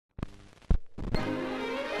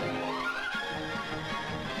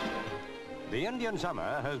The Indian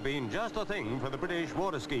summer has been just the thing for the British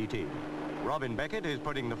water ski team. Robin Beckett is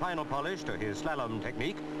putting the final polish to his slalom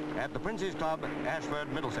technique at the Prince's Club,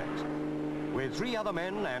 Ashford, Middlesex. With 3 other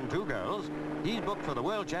men and 2 girls, he's booked for the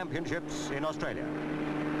World Championships in Australia.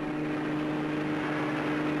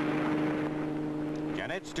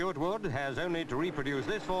 Jeanette Stewart-Wood has only to reproduce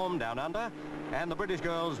this form down under, and the British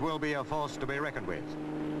girls will be a force to be reckoned with.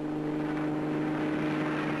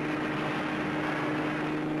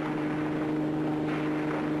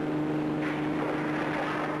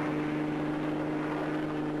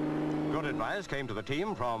 Good advice came to the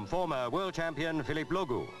team from former world champion Phillipe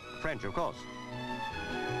Logut, French of course.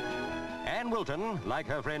 Anne Wilton, like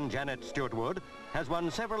her friend Jeanette Stewart-Wood, has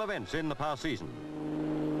won several events in the past season.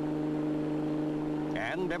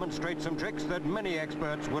 And demonstrates some tricks that many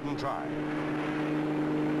experts wouldn't try.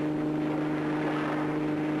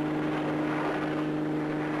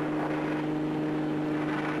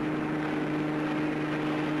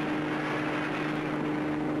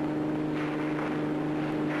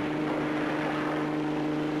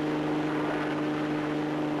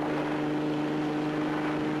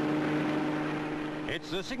 It's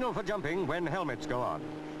the signal for jumping when helmets go on.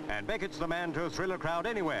 And Beckett's the man to thrill a crowd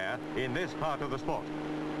anywhere in this part of the sport.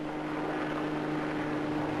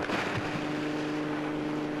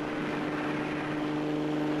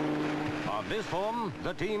 On this form,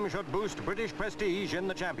 the team should boost British prestige in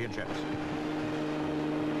the championships.